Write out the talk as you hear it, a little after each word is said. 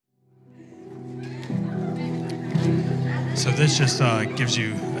So this just gives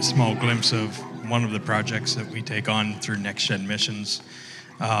you a small glimpse of one of the projects that we take on through Next Gen Missions.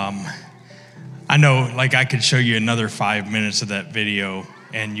 I know, like, I could show you another 5 minutes of that video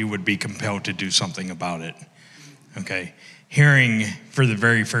and you would be compelled to do something about it, okay? Hearing for the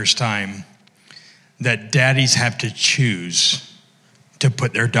very first time that daddies have to choose to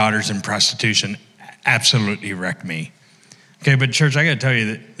put their daughters in prostitution absolutely wrecked me. Okay, but church, I gotta tell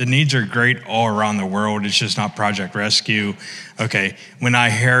you that the needs are great all around the world. It's just not Project Rescue. Okay, when I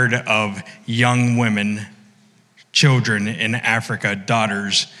heard of young women, children in Africa,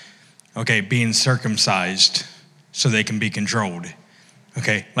 daughters, okay, being circumcised so they can be controlled.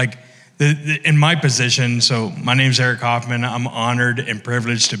 Okay, like in my position, so my name's Eric Hoffman. I'm honored and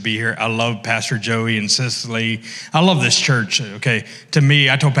privileged to be here. I love Pastor Joey and Cicely. I love this church, okay? To me,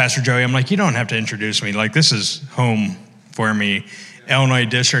 I told Pastor Joey, I'm like, you don't have to introduce me. Like, this is home for me. Illinois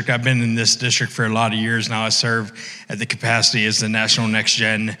district, I've been in this district for a lot of years now. I serve at the capacity as the National Next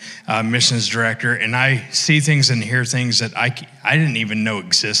Gen Missions Director, and I see things and hear things that I didn't even know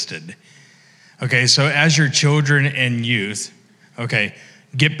existed. Okay, so as your children and youth, okay,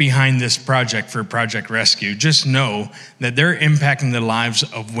 get behind this project for Project Rescue, just know that they're impacting the lives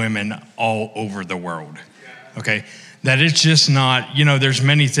of women all over the world, okay? That it's just not, you know, there's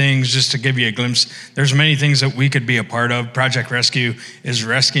many things, just to give you a glimpse, there's many things that we could be a part of. Project Rescue is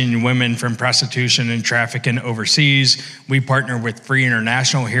rescuing women from prostitution and trafficking overseas. We partner with Free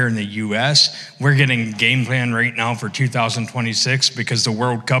International here in the U.S. We're getting a game plan right now for 2026 because the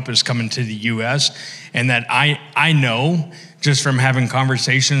World Cup is coming to the U.S. And that I know just from having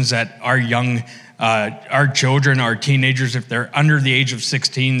conversations that our children, our teenagers, if they're under the age of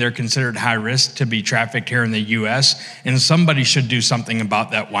 16, they're considered high risk to be trafficked here in the U.S. And somebody should do something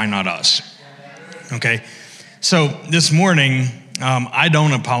about that. Why not us? Okay. So this morning, I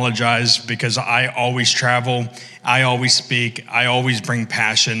don't apologize because I always travel. I always speak. I always bring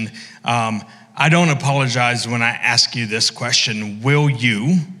passion. I don't apologize when I ask you this question: will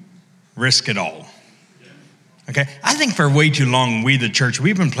you risk it all? Okay. I think for way too long, we, the church,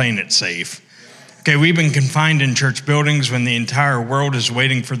 we've been playing it safe. Okay, we've been confined in church buildings when the entire world is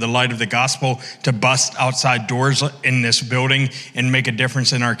waiting for the light of the gospel to bust outside doors in this building and make a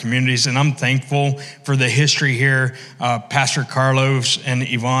difference in our communities. And I'm thankful for the history here. Pastor Carlos and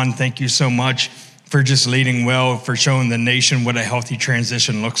Yvonne, thank you so much for just leading well, for showing the nation what a healthy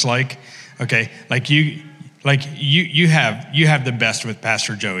transition looks like. Okay, you have the best with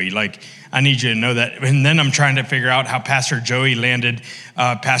Pastor Joey. Like, I need you to know that. And then I'm trying to figure out how Pastor Joey landed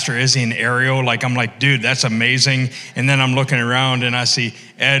Pastor Izzy and Ariel. Like, I'm like, dude, that's amazing. And then I'm looking around and I see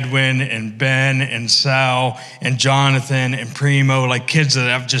Edwin and Ben and Sal and Jonathan and Primo, like kids that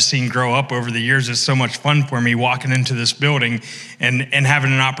I've just seen grow up over the years. It's so much fun for me walking into this building and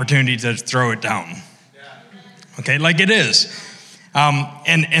having an opportunity to throw it down. Okay, like it is.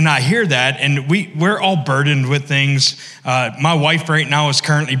 And I hear that, and we're all burdened with things. My wife right now is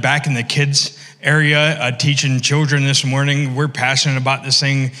currently back in the kids area teaching children this morning. We're passionate about this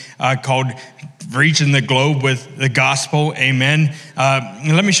thing called reaching the globe with the gospel. Amen.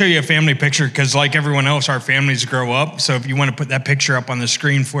 Let me show you a family picture because like everyone else, our families grow up. So if you want to put that picture up on the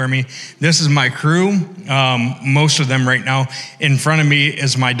screen for me, this is my crew. Most of them right now. In front of me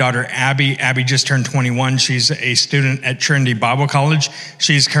is my daughter, Abby. Abby just turned 21. She's a student at Trinity Bible College.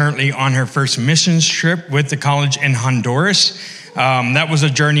 She's currently on her first missions trip with the college in Honduras. That was a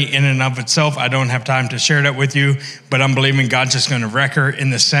journey in and of itself. I don't have time to share that with you, but I'm believing God's just going to wreck her. In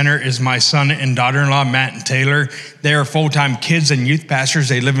the center is my son and daughter-in-law, Matt and Taylor. They are full-time kids and youth pastors.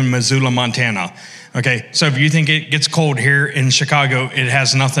 They live in Missoula, Montana. Okay, so if you think it gets cold here in Chicago, it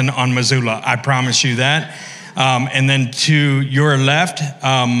has nothing on Missoula. I promise you that. And then to your left,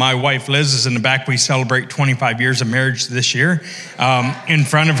 my wife Liz is in the back. We celebrate 25 years of marriage this year. In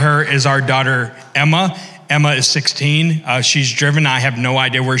front of her is our daughter, Emma. Emma is 16. She's driven. I have no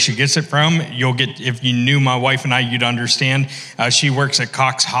idea where she gets it from. If you knew my wife and I, you'd understand. She works at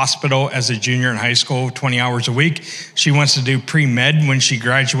Cox Hospital as a junior in high school, 20 hours a week. She wants to do pre-med when she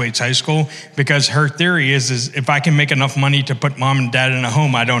graduates high school because her theory is if I can make enough money to put mom and dad in a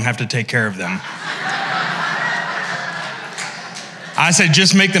home, I don't have to take care of them. I said,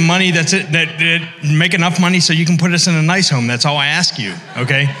 just make the money, that's it, make enough money so you can put us in a nice home. That's all I ask you,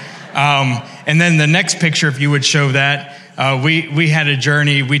 okay? And then the next picture, if you would show that, we had a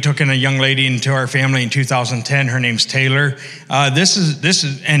journey. We took in a young lady into our family in 2010. Her name's Taylor.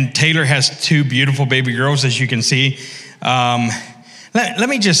 And Taylor has two beautiful baby girls, as you can see. Let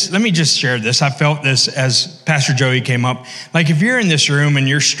me just share this. I felt this as Pastor Joey came up. Like if you're in this room and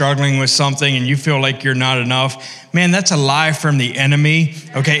you're struggling with something and you feel like you're not enough, man, that's a lie from the enemy.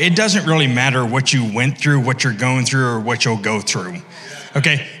 Okay, it doesn't really matter what you went through, what you're going through, or what you'll go through.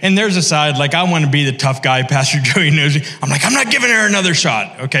 Okay, and there's a side, like I want to be the tough guy. Pastor Joey knows me. I'm like, I'm not giving her another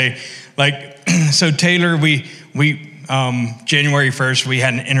shot. Okay, like, so Taylor, we January 1st, we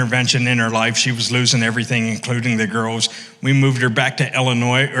had an intervention in her life. She was losing everything, including the girls. We moved her back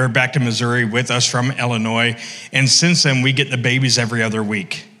to Missouri with us from Illinois. And since then, we get the babies every other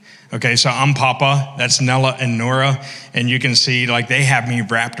week. Okay, so I'm Papa, that's Nella and Nora. And you can see, like, they have me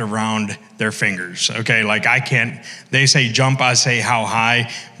wrapped around their fingers. Okay, like they say jump, I say how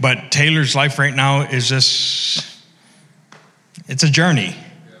high. But Taylor's life right now is just, it's a journey.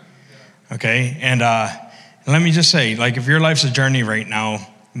 Okay, and let me just say, like, if your life's a journey right now,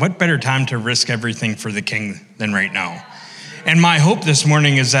 what better time to risk everything for the King than right now? And my hope this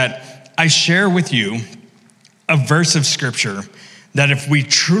morning is that I share with you a verse of scripture that if we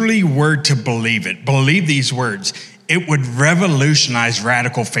truly were to believe these words, it would revolutionize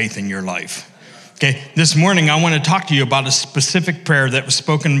radical faith in your life. Okay, this morning I want to talk to you about a specific prayer that was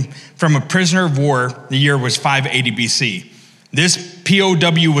spoken from a prisoner of war. The year was 580 BC. This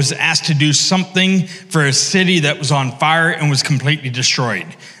POW was asked to do something for a city that was on fire and was completely destroyed,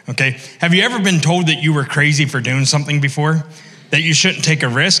 okay? Have you ever been told that you were crazy for doing something before? That you shouldn't take a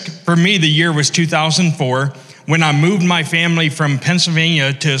risk? For me, the year was 2004 when I moved my family from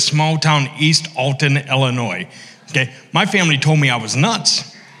Pennsylvania to a small town, East Alton, Illinois, okay? My family told me I was nuts.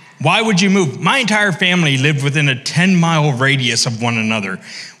 Why would you move? My entire family lived within a 10-mile radius of one another.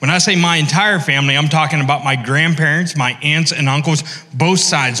 When I say my entire family, I'm talking about my grandparents, my aunts and uncles, both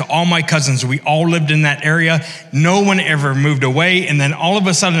sides, all my cousins. We all lived in that area. No one ever moved away. And then all of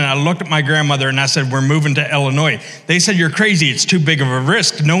a sudden, I looked at my grandmother and I said, we're moving to Illinois. They said, you're crazy. It's too big of a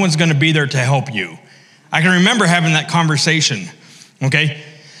risk. No one's going to be there to help you. I can remember having that conversation, okay?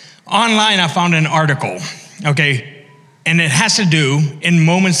 Online, I found an article, okay? And it has to do in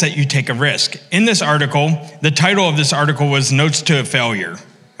moments that you take a risk. In this article, the title of this article was Notes to a Failure.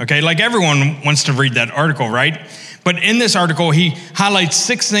 Okay, like everyone wants to read that article, right? But in this article, he highlights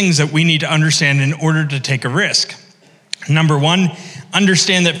 6 things that we need to understand in order to take a risk. Number 1,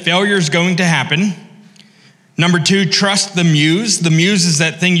 understand that failure is going to happen. Number 2, trust the muse. The muse is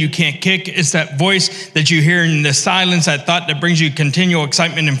that thing you can't kick. It's that voice that you hear in the silence, that thought that brings you continual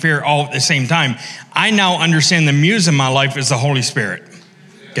excitement and fear all at the same time. I now understand the muse in my life is the Holy Spirit.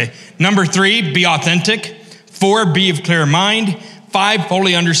 Okay. Number 3, be authentic. 4, be of clear mind. 5,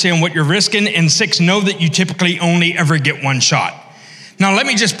 fully understand what you're risking. And 6, know that you typically only ever get one shot. Now, let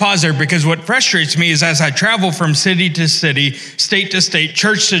me just pause there, because what frustrates me is as I travel from city to city, state to state,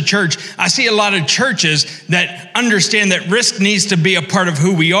 church to church, I see a lot of churches that understand that risk needs to be a part of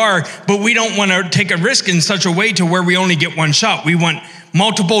who we are, but we don't want to take a risk in such a way to where we only get one shot. We want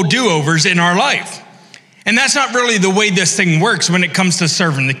multiple do-overs in our life. And that's not really the way this thing works when it comes to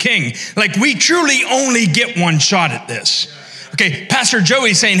serving the King. Like, we truly only get one shot at this. Okay, Pastor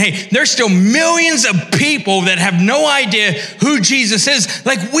Joey's saying, hey, there's still millions of people that have no idea who Jesus is.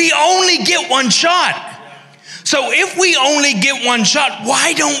 Like, we only get one shot. So if we only get one shot,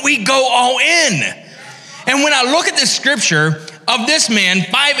 why don't we go all in? And when I look at the scripture of this man,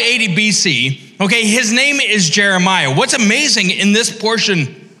 580 BC, okay, his name is Jeremiah. What's amazing in this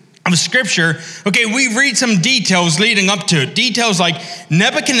portion of scripture, okay, we read some details leading up to it. Details like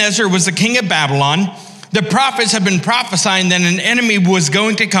Nebuchadnezzar was the king of Babylon. The prophets have been prophesying that an enemy was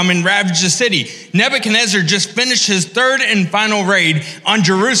going to come and ravage the city. Nebuchadnezzar just finished his 3rd and final raid on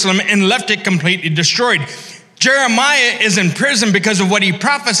Jerusalem and left it completely destroyed. Jeremiah is in prison because of what he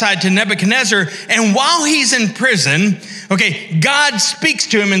prophesied to Nebuchadnezzar. And while he's in prison, okay, God speaks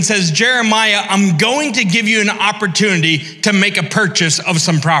to him and says, Jeremiah, I'm going to give you an opportunity to make a purchase of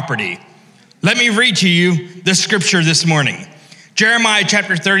some property. Let me read to you the scripture this morning. Jeremiah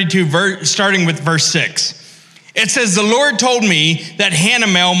chapter 32, starting with verse 6. It says, the Lord told me that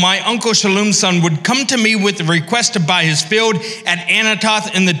Hanamel, my uncle Shallum's son, would come to me with a request to buy his field at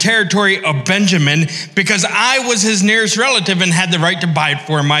Anathoth in the territory of Benjamin, because I was his nearest relative and had the right to buy it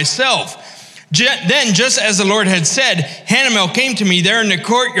for myself. Then, just as the Lord had said, Hanamel came to me there in the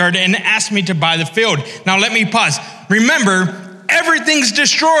courtyard and asked me to buy the field. Now let me pause. Remember, everything's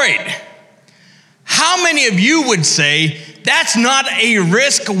destroyed. How many of you would say, that's not a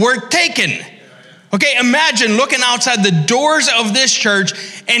risk worth taking? Okay, imagine looking outside the doors of this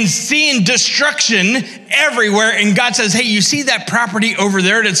church and seeing destruction everywhere. And God says, hey, you see that property over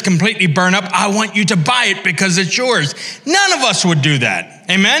there that's completely burned up? I want you to buy it because it's yours. None of us would do that.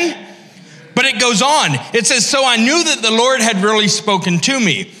 Amen? But it goes on. It says, so I knew that the Lord had really spoken to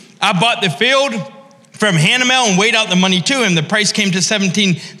me. I bought the field from Hanamel and weighed out the money to him. The price came to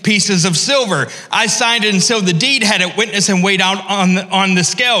 17 pieces of silver. I signed it and sealed the deed, had it witnessed and weighed out on the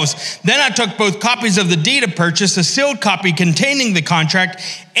scales. Then I took both copies of the deed of purchase, the sealed copy containing the contract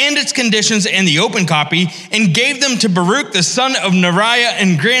and its conditions, and the open copy, and gave them to Baruch, the son of Neriah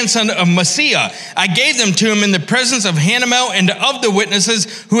and grandson of Maaseiah. I gave them to him in the presence of Hanamel and of the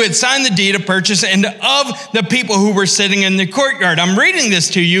witnesses who had signed the deed of purchase and of the people who were sitting in the courtyard. I'm reading this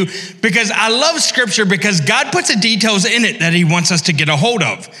to you because I love scripture, because God puts the details in it that he wants us to get a hold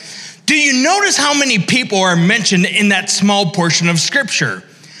of. Do you notice how many people are mentioned in that small portion of scripture?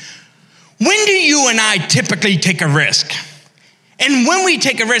 When do you and I typically take a risk? And when we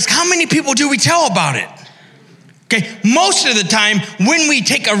take a risk, how many people do we tell about it? Okay, most of the time when we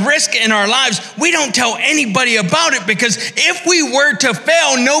take a risk in our lives, we don't tell anybody about it, because if we were to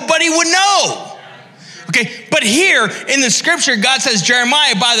fail, nobody would know. Okay, but here in the scripture, God says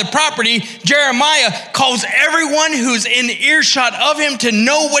Jeremiah buy the property. Jeremiah calls everyone who's in earshot of him to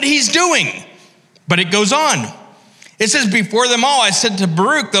know what he's doing. But it goes on. It says, before them all, I said to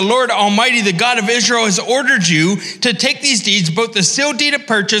Baruch, the Lord Almighty, the God of Israel, has ordered you to take these deeds, both the sealed deed of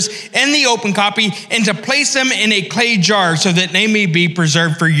purchase and the open copy, and to place them in a clay jar so that they may be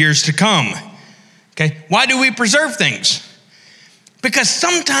preserved for years to come. Okay, why do we preserve things? Because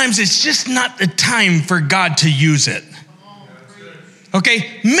sometimes it's just not the time for God to use it.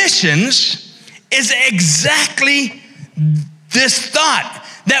 Okay, missions is exactly this thought.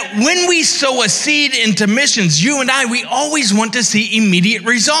 That when we sow a seed into missions, you and I, we always want to see immediate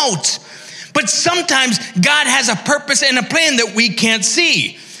results. But sometimes God has a purpose and a plan that we can't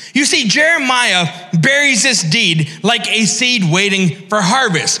see. You see, Jeremiah buries this deed like a seed waiting for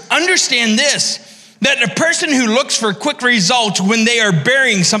harvest. Understand this, that the person who looks for quick results when they are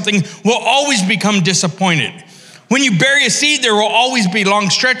burying something will always become disappointed. When you bury a seed, there will always be long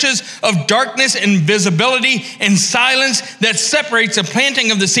stretches of darkness and invisibility and silence that separates the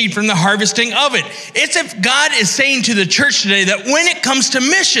planting of the seed from the harvesting of it. It's if God is saying to the church today that when it comes to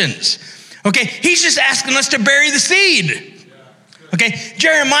missions, okay, he's just asking us to bury the seed. Okay,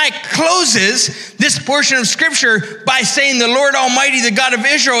 Jeremiah closes this portion of scripture by saying the Lord Almighty, the God of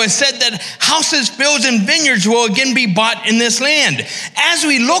Israel, has said that houses, fields, and vineyards will again be bought in this land. As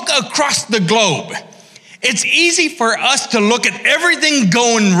we look across the globe, it's easy for us to look at everything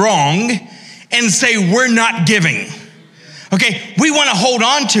going wrong and say we're not giving. Okay, we want to hold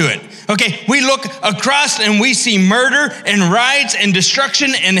on to it. Okay, we look across and we see murder and riots and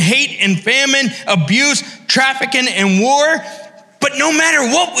destruction and hate and famine, abuse, trafficking and war. But no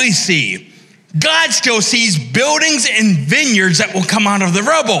matter what we see, God still sees buildings and vineyards that will come out of the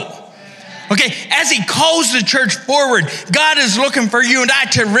rubble. Okay, as he calls the church forward, God is looking for you and I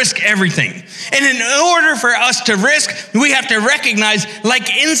to risk everything. And in order for us to risk, we have to recognize,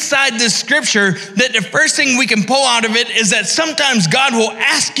 like inside this scripture, that the first thing we can pull out of it is that sometimes God will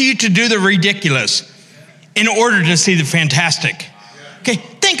ask you to do the ridiculous in order to see the fantastic. Okay,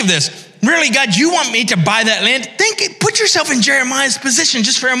 think of this. Really, God, you want me to buy that land? Put yourself in Jeremiah's position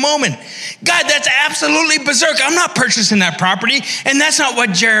just for a moment. God, that's absolutely berserk. I'm not purchasing that property. And that's not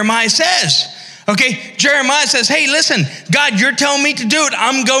what Jeremiah says. Okay, Jeremiah says, hey, listen, God, you're telling me to do it.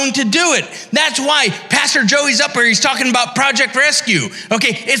 I'm going to do it. That's why Pastor Joey's up here. He's talking about Project Rescue.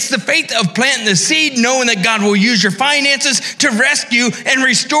 Okay, it's the faith of planting the seed, knowing that God will use your finances to rescue and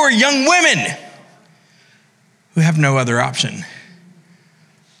restore young women who have no other option.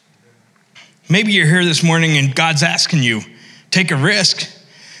 Maybe you're here this morning and God's asking you, take a risk.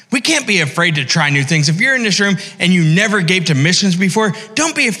 We can't be afraid to try new things. If you're in this room and you never gave to missions before,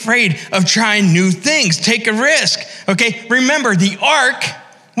 don't be afraid of trying new things. Take a risk, okay? Remember, the ark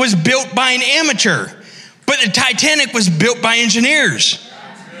was built by an amateur, but the Titanic was built by engineers,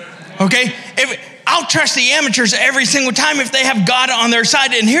 okay? I'll trust the amateurs every single time if they have God on their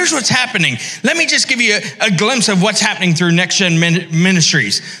side. And here's what's happening. Let me just give you a glimpse of what's happening through Next Gen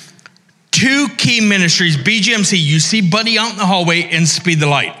Ministries. Two key ministries, BGMC, you see Buddy out in the hallway, and Speed the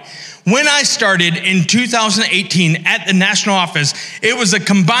Light. When I started in 2018 at the national office, it was a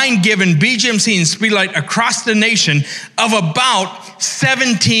combined give in BGMC and Speed the Light across the nation of about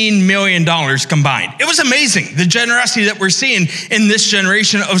 $17 million combined. It was amazing, the generosity that we're seeing in this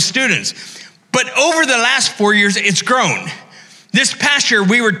generation of students. But over the last 4 years, it's grown. This past year,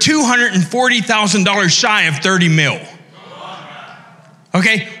 we were $240,000 shy of 30 mil.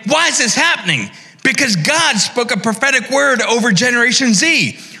 Okay, why is this happening? Because God spoke a prophetic word over Generation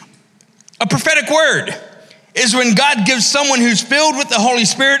Z. A prophetic word is when God gives someone who's filled with the Holy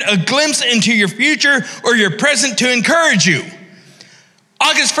Spirit a glimpse into your future or your present to encourage you.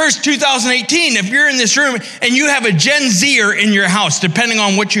 August 1st, 2018, if you're in this room and you have a Gen Zer in your house, depending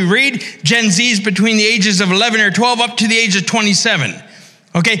on what you read, Gen Z is between the ages of 11 or 12 up to the age of 27.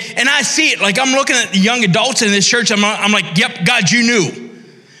 Okay, and I see it, like I'm looking at the young adults in this church, I'm like, yep, God, you knew.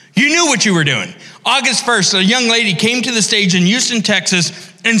 You knew what you were doing. August 1st, a young lady came to the stage in Houston,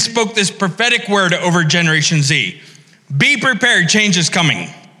 Texas, and spoke this prophetic word over Generation Z. Be prepared, change is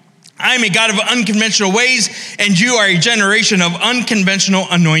coming. I am a God of unconventional ways, and you are a generation of unconventional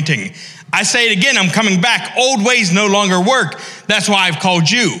anointing. I say it again, I'm coming back. Old ways no longer work. That's why I've called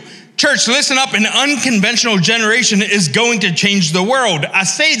you. Church, listen up. An unconventional generation is going to change the world. I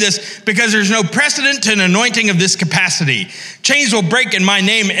say this because there's no precedent to an anointing of this capacity. Chains will break in my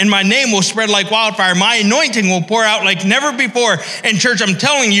name, and my name will spread like wildfire. My anointing will pour out like never before. And church, I'm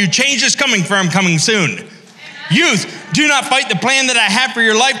telling you, change is coming, for I'm coming soon. Youth, do not fight the plan that I have for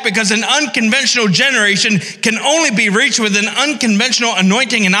your life, because an unconventional generation can only be reached with an unconventional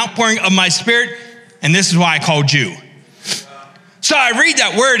anointing and outpouring of my spirit. And this is why I called you. So I read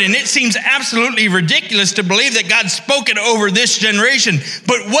that word, and it seems absolutely ridiculous to believe that God spoke it over this generation.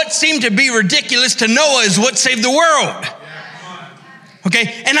 But what seemed to be ridiculous to Noah is what saved the world.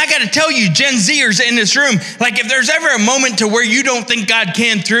 Okay, and I got to tell you, Gen Zers in this room, like if there's ever a moment to where you don't think God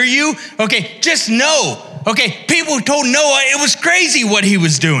can through you, okay, just know, okay, people told Noah it was crazy what he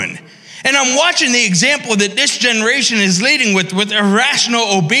was doing. And I'm watching the example that this generation is leading with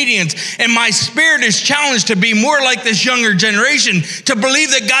irrational obedience. And my spirit is challenged to be more like this younger generation, to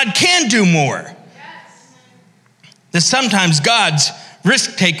believe that God can do more. Yes. That sometimes God's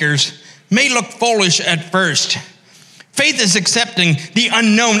risk takers may look foolish at first. Faith is accepting the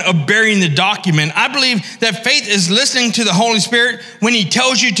unknown of burying the document. I believe that faith is listening to the Holy Spirit when he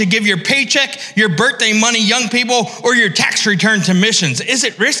tells you to give your paycheck, your birthday money, young people, or your tax return to missions. Is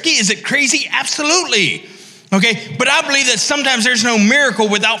it risky? Is it crazy? Absolutely. Okay, but I believe that sometimes there's no miracle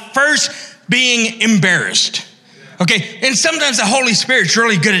without first being embarrassed. Okay, and sometimes the Holy Spirit's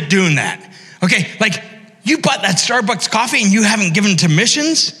really good at doing that. Okay, like you bought that Starbucks coffee and you haven't given to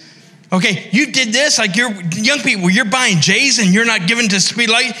missions. Okay, you did this, like you're young people, you're buying J's and you're not giving to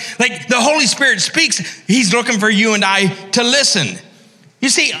Speedlight. Like the Holy Spirit speaks, he's looking for you and I to listen. You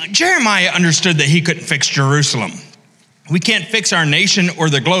see, Jeremiah understood that he couldn't fix Jerusalem. We can't fix our nation or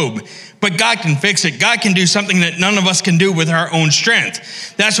the globe, but God can fix it. God can do something that none of us can do with our own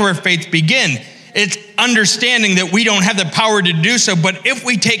strength. That's where faith begins. It's understanding that we don't have the power to do so, but if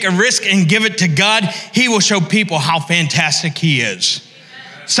we take a risk and give it to God, he will show people how fantastic he is.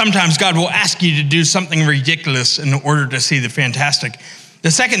 Sometimes God will ask you to do something ridiculous in order to see the fantastic.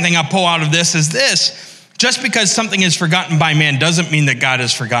 The second thing I pull out of this is this: just because something is forgotten by man doesn't mean that God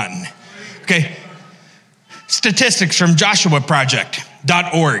is forgotten. Okay. Statistics from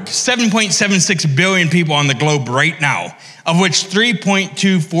JoshuaProject.org. 7.76 billion people on the globe right now, of which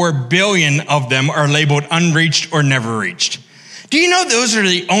 3.24 billion of them are labeled unreached or never reached. Do you know those are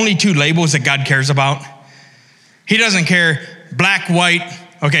the only two labels that God cares about? He doesn't care black, white,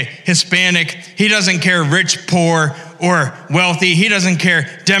 okay, Hispanic. He doesn't care rich, poor, or wealthy. He doesn't care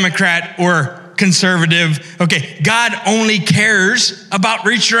Democrat or conservative. Okay, God only cares about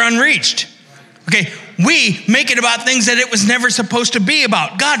reached or unreached. Okay, we make it about things that it was never supposed to be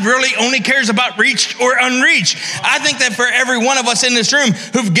about. God really only cares about reached or unreached. I think that for every one of us in this room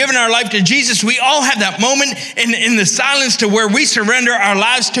who've given our life to Jesus, we all have that moment in the silence to where we surrender our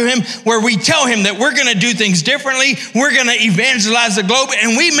lives to him, where we tell him that we're going to do things differently, we're going to evangelize the globe,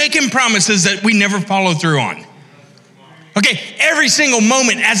 and we make him promises that we never follow through on. Okay, every single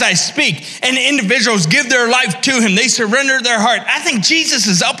moment as I speak and individuals give their life to him, they surrender their heart. I think Jesus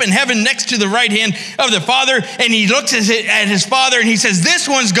is up in heaven next to the right hand of the Father, and he looks at his Father and he says, this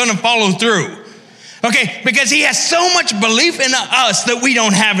one's going to follow through. Okay, because he has so much belief in us that we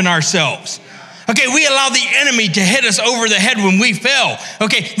don't have in ourselves. Okay, we allow the enemy to hit us over the head when we fail.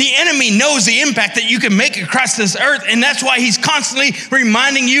 Okay, the enemy knows the impact that you can make across this earth, and that's why he's constantly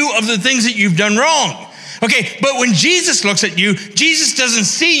reminding you of the things that you've done wrong. Okay, but when Jesus looks at you, Jesus doesn't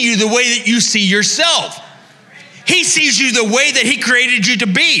see you the way that you see yourself. He sees you the way that he created you to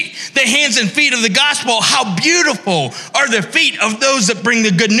be. The hands and feet of the gospel, how beautiful are the feet of those that bring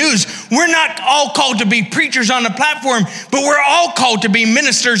the good news. We're not all called to be preachers on the platform, but we're all called to be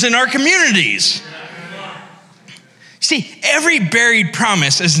ministers in our communities. See, every buried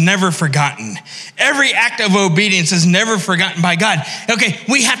promise is never forgotten. Every act of obedience is never forgotten by God. Okay,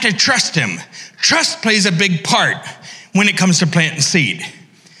 we have to trust him. Trust plays a big part when it comes to planting seed.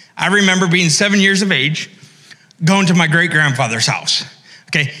 I remember being 7 years of age, going to my great-grandfather's house.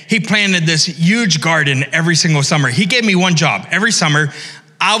 Okay, he planted this huge garden every single summer. He gave me one job. Every summer,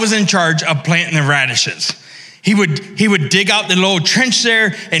 I was in charge of planting the radishes. He would dig out the little trench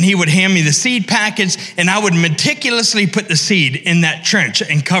there, and he would hand me the seed packets, and I would meticulously put the seed in that trench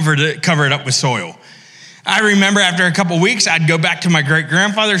and cover it up with soil. I remember after a couple weeks, I'd go back to my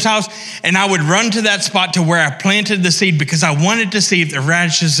great-grandfather's house, and I would run to that spot to where I planted the seed because I wanted to see if the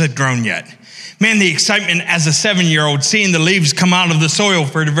radishes had grown yet. Man, the excitement as a 7-year-old, seeing the leaves come out of the soil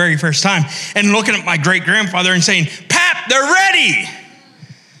for the very first time, and looking at my great-grandfather and saying, "Pap, they're ready."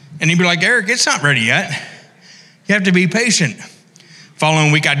 And he'd be like, "Eric, it's not ready yet. You have to be patient."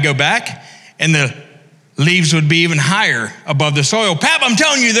 Following week, I'd go back, and the leaves would be even higher above the soil. "Pap, I'm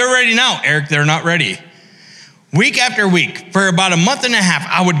telling you, they're ready now." "Eric, they're not ready." Week after week, for about a month and a half,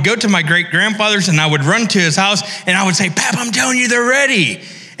 I would go to my great-grandfather's, and I would run to his house, and I would say, "Pap, I'm telling you, they're ready."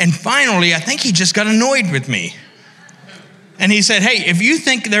 And finally, I think he just got annoyed with me. And he said, "Hey, if you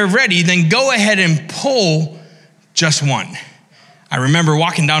think they're ready, then go ahead and pull just one." I remember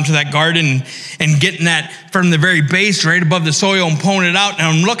walking down to that garden and getting that from the very base right above the soil and pulling it out. And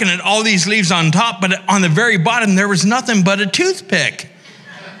I'm looking at all these leaves on top, but on the very bottom, there was nothing but a toothpick.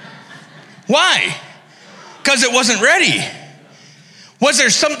 Why? Because it wasn't ready. Was there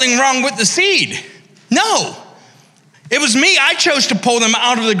something wrong with the seed? No. It was me. I chose to pull them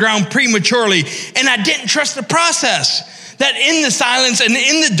out of the ground prematurely, and I didn't trust the process. That in the silence and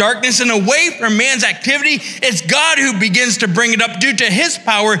in the darkness and away from man's activity, it's God who begins to bring it up due to his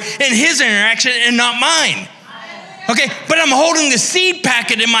power and his interaction and not mine. Okay, but I'm holding the seed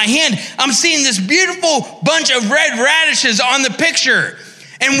packet in my hand. I'm seeing this beautiful bunch of red radishes on the picture.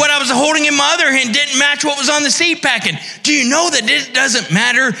 And what I was holding in my other hand didn't match what was on the seed packet. Do you know that it doesn't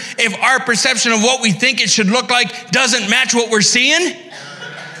matter if our perception of what we think it should look like doesn't match what we're seeing?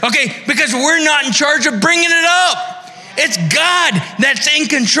 Okay, because we're not in charge of bringing it up. It's God that's in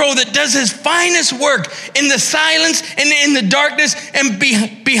control, that does his finest work in the silence and in the darkness and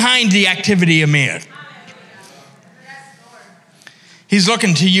behind the activity of man. He's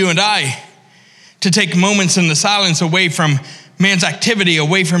looking to you and I to take moments in the silence away from man's activity,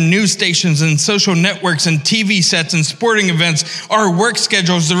 away from news stations and social networks and TV sets and sporting events, our work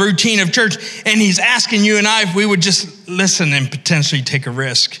schedules, the routine of church. And he's asking you and I if we would just listen and potentially take a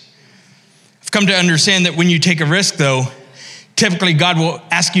risk. I've come to understand that when you take a risk, though, typically God will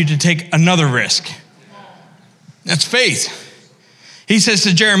ask you to take another risk. That's faith. He says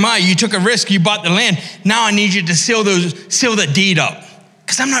to Jeremiah, "You took a risk, you bought the land. Now I need you to seal the deed up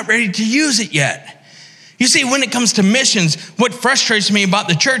because I'm not ready to use it yet." You see, when it comes to missions, what frustrates me about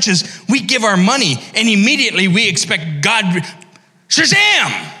the church is we give our money and immediately we expect God,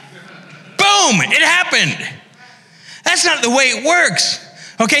 Shazam! Boom, it happened. That's not the way it works,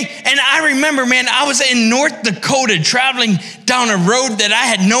 okay? And I remember, man, I was in North Dakota traveling down a road that I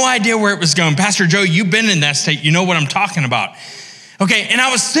had no idea where it was going. Pastor Joe, you've been in that state. You know what I'm talking about. Okay, and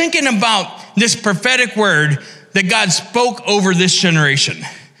I was thinking about this prophetic word that God spoke over this generation.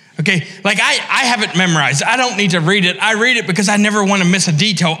 Okay, like I have it memorized. I don't need to read it. I read it because I never want to miss a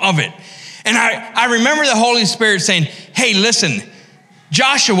detail of it. And I remember the Holy Spirit saying, "Hey, listen,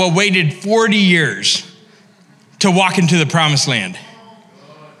 Joshua waited 40 years to walk into the promised land.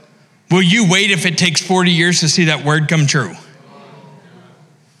 Will you wait if it takes 40 years to see that word come true?"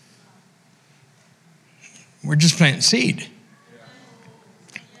 We're just planting seed.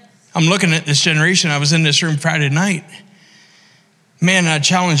 I'm looking at this generation. I was in this room Friday night. Man, I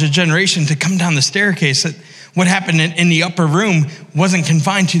challenged a generation to come down the staircase. That what happened in the upper room wasn't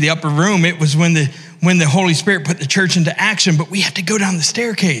confined to the upper room. It was when the Holy Spirit put the church into action, but we have to go down the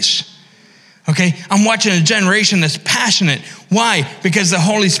staircase. Okay, I'm watching a generation that's passionate. Why? Because the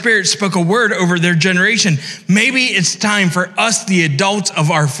Holy Spirit spoke a word over their generation. Maybe it's time for us, the adults of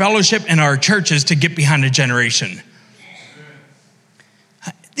our fellowship and our churches, to get behind a generation.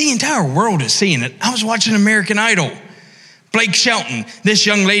 The entire world is seeing it. I was watching American Idol. Blake Shelton, this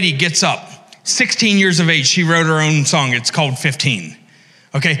young lady gets up, 16 years of age. She wrote her own song. It's called 15.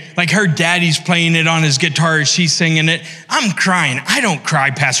 Okay, like her daddy's playing it on his guitar. She's singing it. I'm crying. I don't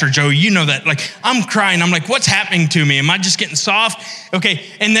cry, Pastor Joe. You know that. Like, I'm crying. I'm like, what's happening to me? Am I just getting soft? Okay,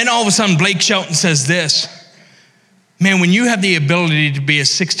 and then all of a sudden, Blake Shelton says this. Man, when you have the ability to be a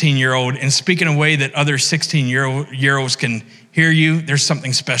 16-year-old and speak in a way that other 16-year-olds can hear you, there's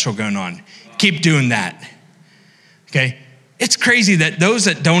something special going on. Keep doing that. Okay? It's crazy that those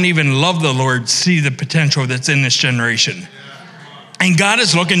that don't even love the Lord see the potential that's in this generation. And God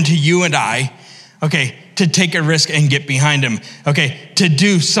is looking to you and I, okay, to take a risk and get behind him, okay, to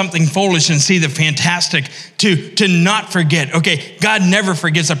do something foolish and see the fantastic, to not forget, okay, God never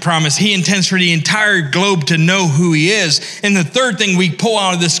forgets a promise. He intends for the entire globe to know who he is. And the third thing we pull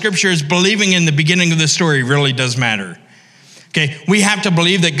out of the scripture is believing in the beginning of the story really does matter. Okay, we have to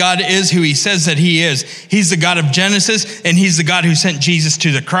believe that God is who he says that he is. He's the God of Genesis, and he's the God who sent Jesus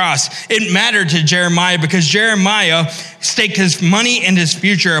to the cross. It mattered to Jeremiah because Jeremiah staked his money and his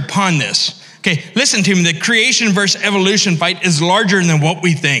future upon this. Okay, listen to me. The creation versus evolution fight is larger than what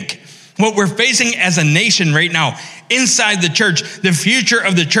we think. What we're facing as a nation right now, inside the church, the future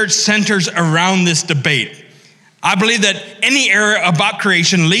of the church centers around this debate. I believe that any error about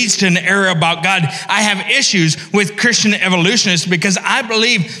creation leads to an error about God. I have issues with Christian evolutionists because I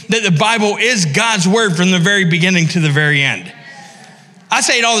believe that the Bible is God's word from the very beginning to the very end. I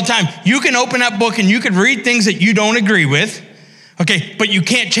say it all the time. You can open up a book and you can read things that you don't agree with, okay, but you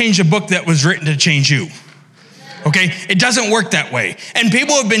can't change a book that was written to change you. Okay, it doesn't work that way. And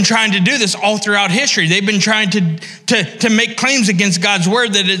people have been trying to do this all throughout history. They've been trying to make claims against God's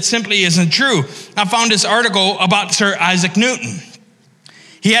word that it simply isn't true. I found this article about Sir Isaac Newton.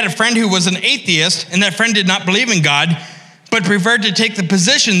 He had a friend who was an atheist, and that friend did not believe in God, but preferred to take the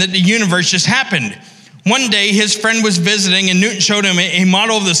position that the universe just happened. One day, his friend was visiting, and Newton showed him a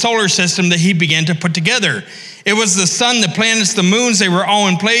model of the solar system that he began to put together. It was the sun, the planets, the moons, they were all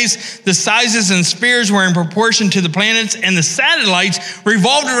in place. The sizes and spheres were in proportion to the planets, and the satellites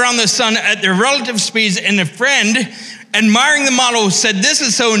revolved around the sun at their relative speeds. And a friend, admiring the model, said, "This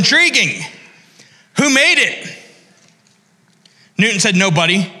is so intriguing. Who made it?" Newton said,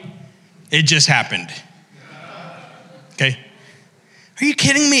 "Nobody. It just happened." Okay. Are you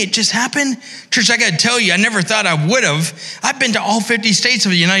kidding me? It just happened? Church, I got to tell you, I never thought I would have. I've been to all 50 states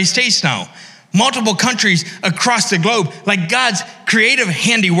of the United States now. Multiple countries across the globe. Like God's creative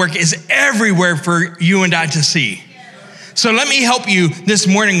handiwork is everywhere for you and I to see. So let me help you this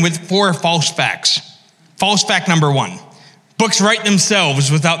morning with 4 false facts. False fact number 1, books write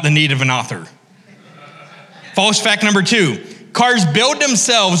themselves without the need of an author. False fact number 2, cars build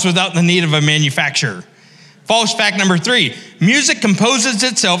themselves without the need of a manufacturer. False fact number 3, music composes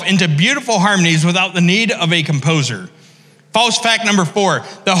itself into beautiful harmonies without the need of a composer. False fact number 4,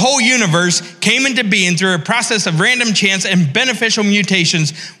 the whole universe came into being through a process of random chance and beneficial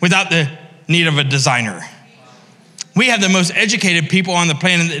mutations without the need of a designer. We have the most educated people on the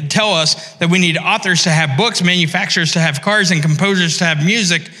planet that tell us that we need authors to have books, manufacturers to have cars, and composers to have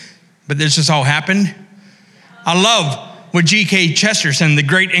music, but this just all happened. I love what G.K. Chesterton, the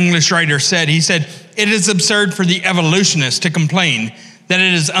great English writer, said. He said, "It is absurd for the evolutionist to complain that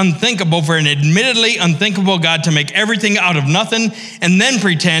it is unthinkable for an admittedly unthinkable God to make everything out of nothing and then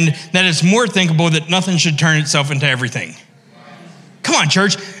pretend that it's more thinkable that nothing should turn itself into everything." Come on,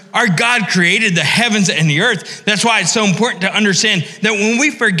 church. Our God created the heavens and the earth. That's why it's so important to understand that when we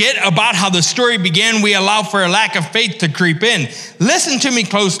forget about how the story began, we allow for a lack of faith to creep in. Listen to me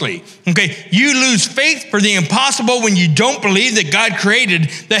closely, okay? You lose faith for the impossible when you don't believe that God created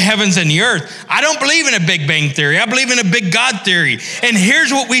the heavens and the earth. I don't believe in a Big Bang theory. I believe in a big God theory. And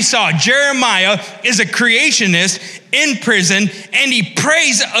here's what we saw. Jeremiah is a creationist in prison, and he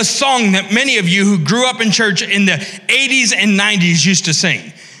prays a song that many of you who grew up in church in the 80s and 90s used to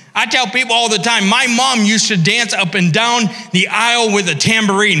sing. I tell people all the time, my mom used to dance up and down the aisle with a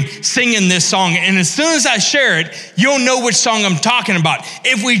tambourine singing this song. And as soon as I share it, you'll know which song I'm talking about.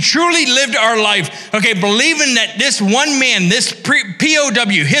 If we truly lived our life, okay, believing that this one man, this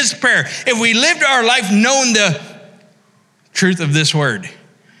POW, his prayer, if we lived our life knowing the truth of this word, it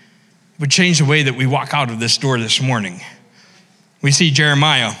would change the way that we walk out of this door this morning. We see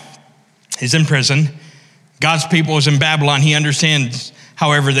Jeremiah, he's in prison. God's people is in Babylon. He understands,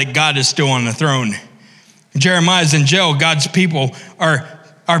 however, that God is still on the throne. Jeremiah is in jail. God's people are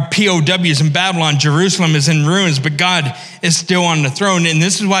POWs in Babylon. Jerusalem is in ruins, but God is still on the throne. And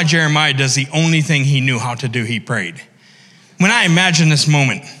this is why Jeremiah does the only thing he knew how to do. He prayed. When I imagine this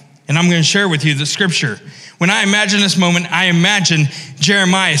moment, and I'm going to share with you the scripture. When I imagine this moment, I imagine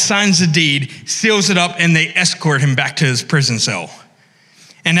Jeremiah signs the deed, seals it up, and they escort him back to his prison cell.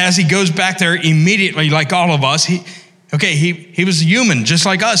 And as he goes back there immediately, like all of us, he was human, just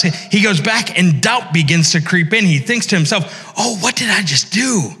like us. He goes back and doubt begins to creep in. He thinks to himself, oh, what did I just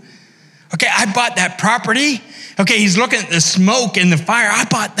do? Okay, I bought that property. Okay, he's looking at the smoke and the fire. I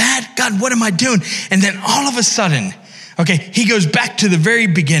bought that. God, what am I doing? And then all of a sudden, okay, he goes back to the very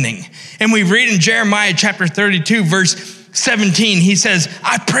beginning. And we read in Jeremiah chapter 32, verse 17, he says,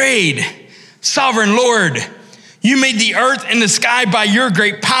 I prayed, sovereign Lord, you made the earth and the sky by your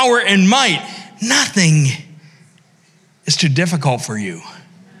great power and might. Nothing is too difficult for you.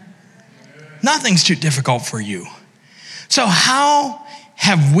 Nothing's too difficult for you. So how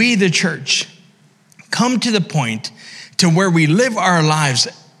have we, the church, come to the point to where we live our lives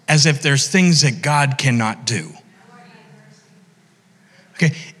as if there's things that God cannot do?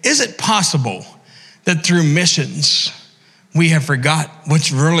 Okay, is it possible that through missions, we have forgot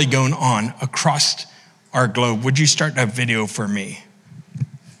what's really going on across our globe. Would you start that video for me?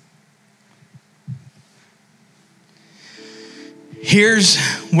 Here's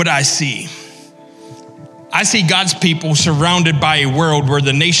what I see. I see God's people surrounded by a world where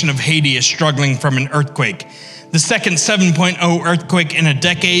the nation of Haiti is struggling from an earthquake. The second 7.0 earthquake in a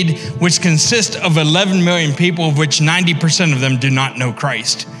decade, which consists of 11 million people, of which 90% of them do not know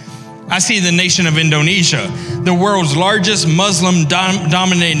Christ. I see the nation of Indonesia, the world's largest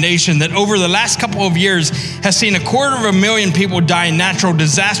Muslim-dominated nation that over the last couple of years has seen 250,000 people die in natural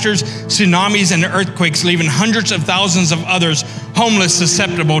disasters, tsunamis, and earthquakes, leaving hundreds of thousands of others homeless,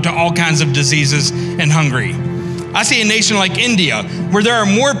 susceptible to all kinds of diseases, and hungry. I see a nation like India, where there are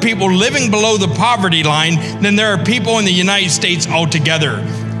more people living below the poverty line than there are people in the United States altogether.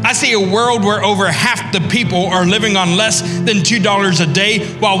 I see a world where over half the people are living on less than $2 a day,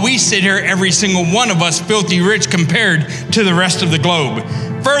 while we sit here, every single one of us, filthy rich compared to the rest of the globe.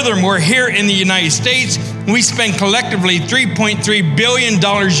 Furthermore, here in the United States, we spend collectively $3.3 billion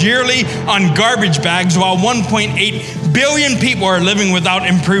yearly on garbage bags, while 1.8 billion people are living without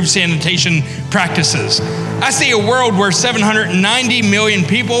improved sanitation practices. I see a world where 790 million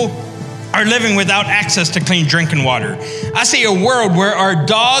people are living without access to clean drinking water. I see a world where our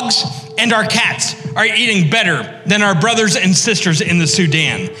dogs and our cats are eating better than our brothers and sisters in the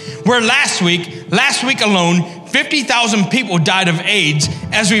Sudan. Where last week alone, 50,000 people died of AIDS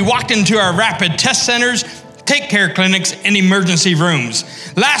as we walked into our rapid test centers, take care clinics, and emergency rooms.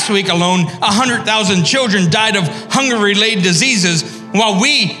 Last week alone, 100,000 children died of hunger-related diseases while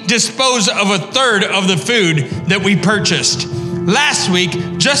we dispose of a third of the food that we purchased.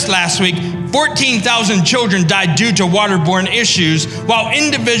 Just last week, 14,000 children died due to waterborne issues, while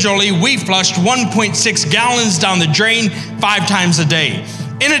individually we flushed 1.6 gallons down the drain 5 times a day.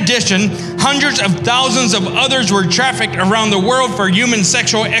 In addition, hundreds of thousands of others were trafficked around the world for human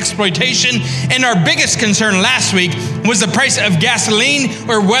sexual exploitation, and our biggest concern last week was the price of gasoline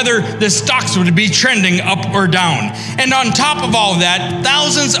or whether the stocks would be trending up or down. And on top of all that,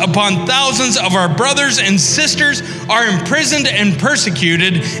 thousands upon thousands of our brothers and sisters are imprisoned and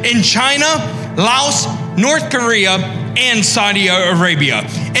persecuted in China, Laos, North Korea, and Saudi Arabia.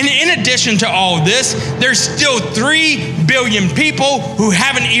 And in addition to all of this, there's still 3 billion people who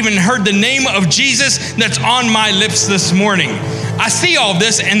haven't even heard the name of Jesus that's on my lips this morning. I see all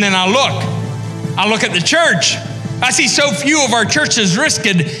this and then I look at the church. I see so few of our churches risked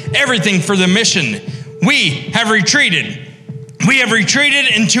everything for the mission. We have retreated. We have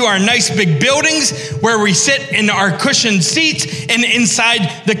retreated into our nice big buildings where we sit in our cushioned seats and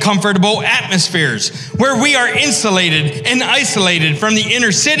inside the comfortable atmospheres, where we are insulated and isolated from the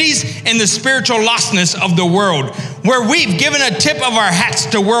inner cities and the spiritual lostness of the world, where we've given a tip of our hats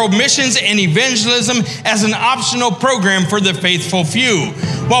to world missions and evangelism as an optional program for the faithful few,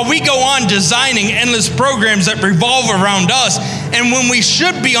 while we go on designing endless programs that revolve around us. And when we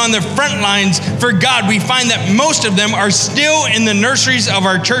should be on the front lines for God, we find that most of them are still in the nurseries of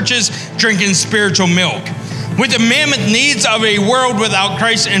our churches drinking spiritual milk. With the mammoth needs of a world without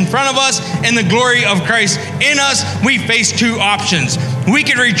Christ in front of us and the glory of Christ in us, we face 2 options. We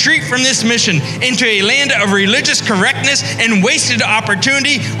could retreat from this mission into a land of religious correctness and wasted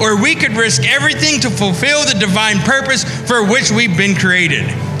opportunity, or we could risk everything to fulfill the divine purpose for which we've been created.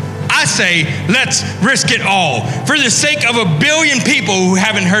 I say, let's risk it all. For the sake of 1 billion people who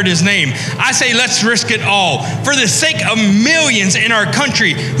haven't heard his name, I say, let's risk it all. For the sake of millions in our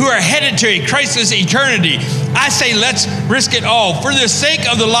country who are headed to a Christless eternity, I say, let's risk it all. For the sake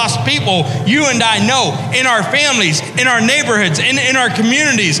of the lost people you and I know, in our families, in our neighborhoods, and in our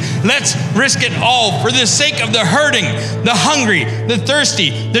communities, let's risk it all. For the sake of the hurting, the hungry, the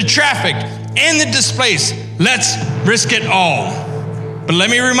thirsty, the trafficked, and the displaced, let's risk it all. But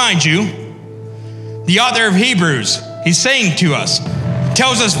let me remind you, the author of Hebrews, he's saying to us,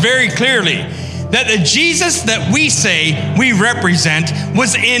 tells us very clearly that the Jesus that we say we represent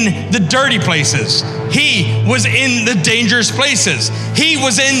was in the dirty places. He was in the dangerous places. He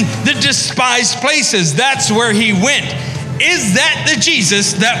was in the despised places. That's where he went. Is that the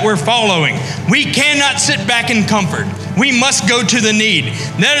Jesus that we're following? We cannot sit back in comfort. We must go to the need.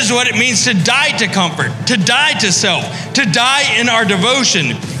 That is what it means to die to comfort, to die to self, to die in our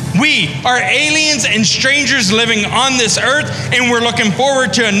devotion. We are aliens and strangers living on this earth, and we're looking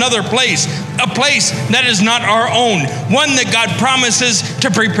forward to another place, a place that is not our own, one that God promises to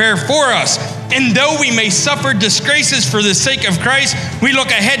prepare for us. And though we may suffer disgraces for the sake of Christ, we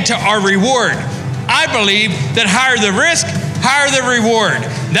look ahead to our reward. I believe that higher the risk, higher the reward.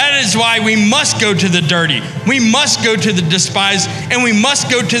 That is why we must go to the dirty. We must go to the despised, and we must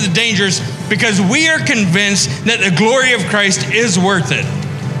go to the dangerous because we are convinced that the glory of Christ is worth it.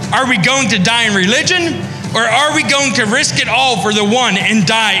 Are we going to die in religion, or are we going to risk it all for the one and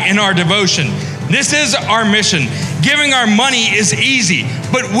die in our devotion? This is our mission. Giving our money is easy,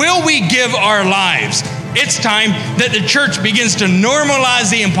 but will we give our lives? It's time that the church begins to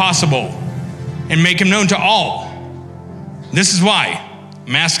normalize the impossible and make him known to all. This is why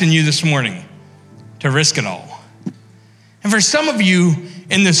I'm asking you this morning to risk it all. And for some of you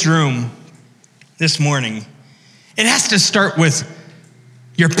in this room this morning, it has to start with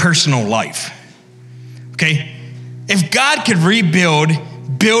your personal life, okay? If God could rebuild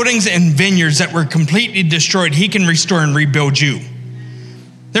buildings and vineyards that were completely destroyed, he can restore and rebuild you.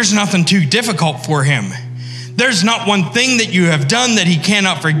 There's nothing too difficult for him. There's not one thing that you have done that he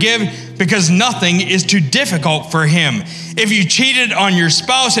cannot forgive, because nothing is too difficult for him. If you cheated on your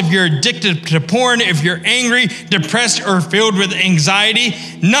spouse, if you're addicted to porn, if you're angry, depressed, or filled with anxiety,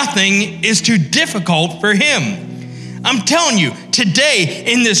 nothing is too difficult for him. I'm telling you, today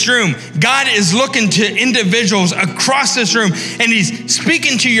in this room, God is looking to individuals across this room, and he's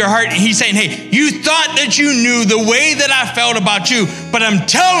speaking to your heart, and he's saying, hey, you thought that you knew the way that I felt about you, but I'm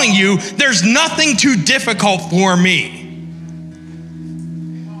telling you, there's nothing too difficult for me.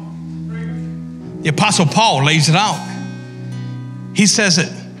 The Apostle Paul lays it out. He says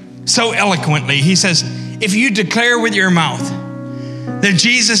it so eloquently. He says, if you declare with your mouth that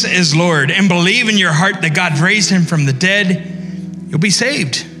Jesus is Lord and believe in your heart that God raised him from the dead, you'll be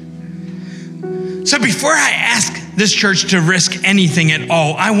saved. So before I ask this church to risk anything at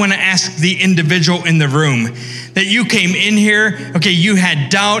all, I want to ask the individual in the room that you came in here, okay, you had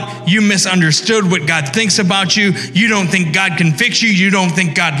doubt, you misunderstood what God thinks about you, you don't think God can fix you, you don't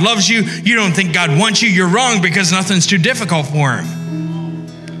think God loves you, you don't think God wants you, you're wrong, because nothing's too difficult for him.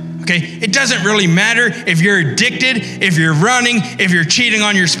 Okay, it doesn't really matter if you're addicted, if you're running, if you're cheating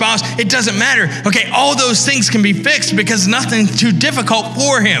on your spouse, it doesn't matter. Okay, all those things can be fixed because nothing's too difficult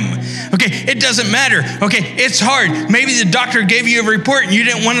for him. Okay, it doesn't matter. Okay, it's hard. Maybe the doctor gave you a report and you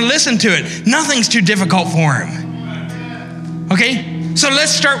didn't want to listen to it. Nothing's too difficult for him. Okay, so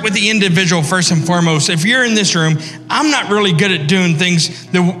let's start with the individual first and foremost. If you're in this room, I'm not really good at doing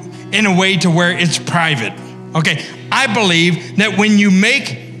things in a way to where it's private. Okay, I believe that when you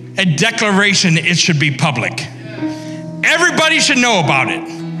make a declaration, it should be public. Everybody should know about it.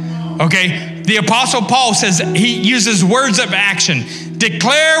 Okay? The Apostle Paul says, he uses words of action.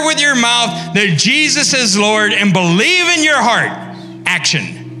 Declare with your mouth that Jesus is Lord and believe in your heart.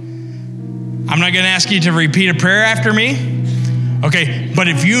 Action. I'm not going to ask you to repeat a prayer after me. Okay? But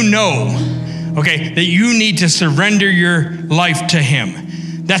if you know, okay, that you need to surrender your life to him,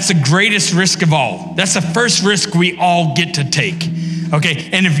 that's the greatest risk of all. That's the first risk we all get to take. Okay,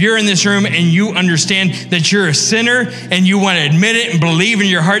 and if you're in this room and you understand that you're a sinner and you want to admit it and believe in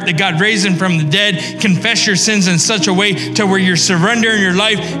your heart that God raised him from the dead, confess your sins in such a way to where you're surrendering your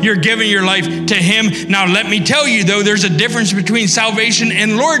life, you're giving your life to him. Now, let me tell you, though, there's a difference between salvation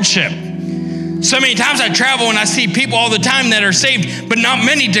and lordship. So many times I travel and I see people all the time that are saved, but not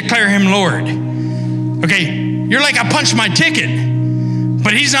many declare him Lord. Okay, you're like, I punched my ticket.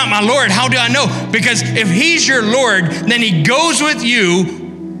 But he's not my Lord. How do I know? Because if he's your Lord, then he goes with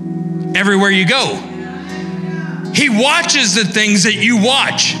you everywhere you go. He watches the things that you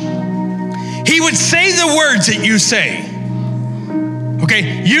watch. He would say the words that you say.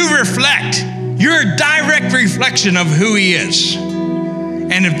 Okay, you reflect. You're a direct reflection of who he is.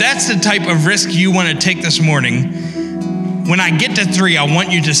 And if that's the type of risk you want to take this morning, when I get to 3, I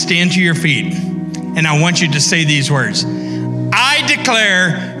want you to stand to your feet and I want you to say these words. I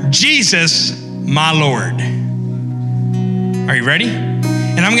declare Jesus my Lord. Are you ready?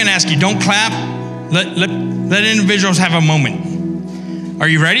 And I'm going to ask you, don't clap. Let individuals have a moment. Are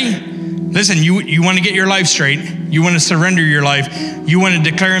you ready? Listen, you want to get your life straight. You want to surrender your life. You want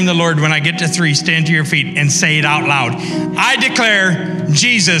to declare him the Lord. When I get to 3, stand to your feet and say it out loud. I declare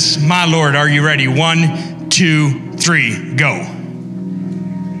Jesus my Lord. Are you ready? 1, 2, 3, go.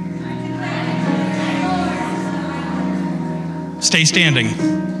 Stay standing.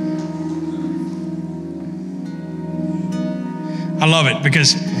 I love it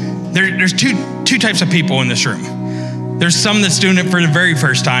because there's two types of people in this room. There's some that's doing it for the very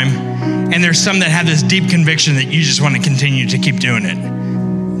first time, and there's some that have this deep conviction that you just want to continue to keep doing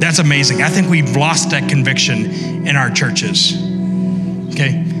it. That's amazing. I think we've lost that conviction in our churches.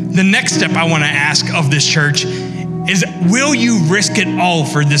 Okay? The next step I want to ask of this church is, will you risk it all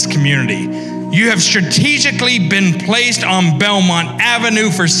for this community? You have strategically been placed on Belmont Avenue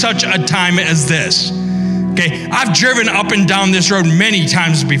for such a time as this. Okay, I've driven up and down this road many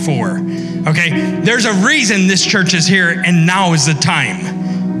times before. Okay, there's a reason this church is here, and now is the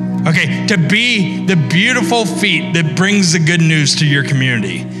time. Okay, to be the beautiful feet that brings the good news to your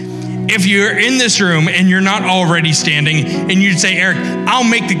community. If you're in this room and you're not already standing and you'd say, Eric, I'll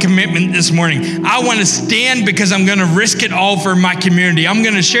make the commitment this morning. I want to stand because I'm going to risk it all for my community. I'm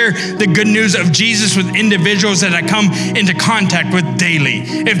going to share the good news of Jesus with individuals that I come into contact with daily.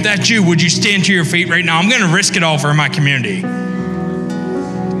 If that's you, would you stand to your feet right now? I'm going to risk it all for my community.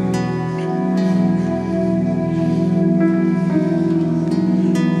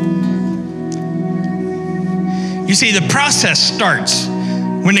 You see, the process starts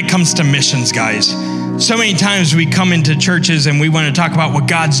when it comes to missions, guys. So many times we come into churches and we want to talk about what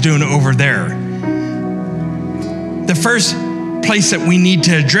God's doing over there. The first place that we need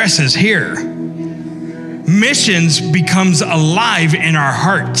to address is here. Missions becomes alive in our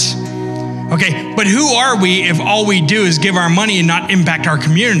hearts. Okay, but who are we if all we do is give our money and not impact our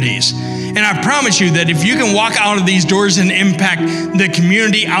communities? And I promise you that if you can walk out of these doors and impact the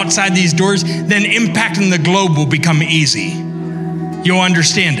community outside these doors, then impacting the globe will become easy. You'll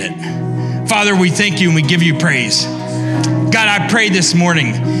understand it. Father, we thank you and we give you praise. God, I pray this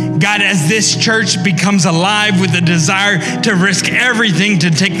morning, God, as this church becomes alive with a desire to risk everything to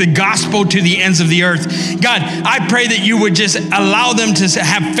take the gospel to the ends of the earth, God, I pray that you would just allow them to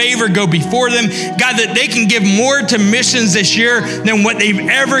have favor go before them. God, that they can give more to missions this year than what they've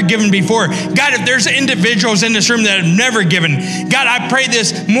ever given before. God, if there's individuals in this room that have never given, God, I pray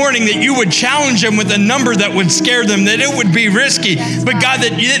this morning that you would challenge them with a number that would scare them, that it would be risky, but God,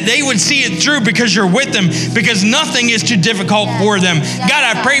 that they would see it through because you're with them, because nothing is too difficult for them. God,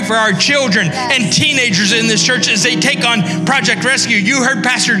 I pray for our children and teenagers in this church as they take on Project Rescue. You heard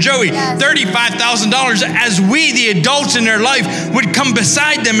Pastor Joey, $35,000, as we, the adults in their life, would come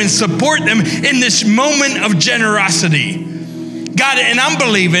beside them and support them in this moment of generosity. God, and I'm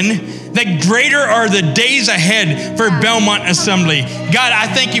believing that greater are the days ahead for Belmont Assembly. God, I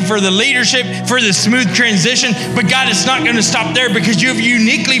thank you for the leadership, for the smooth transition, but God, it's not going to stop there because you have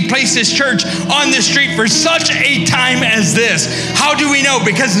uniquely placed this church on this street for such a time as this. How do we know?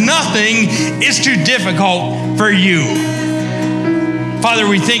 Because nothing is too difficult for you. Father,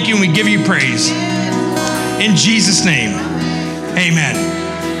 we thank you and we give you praise. In Jesus' name, amen.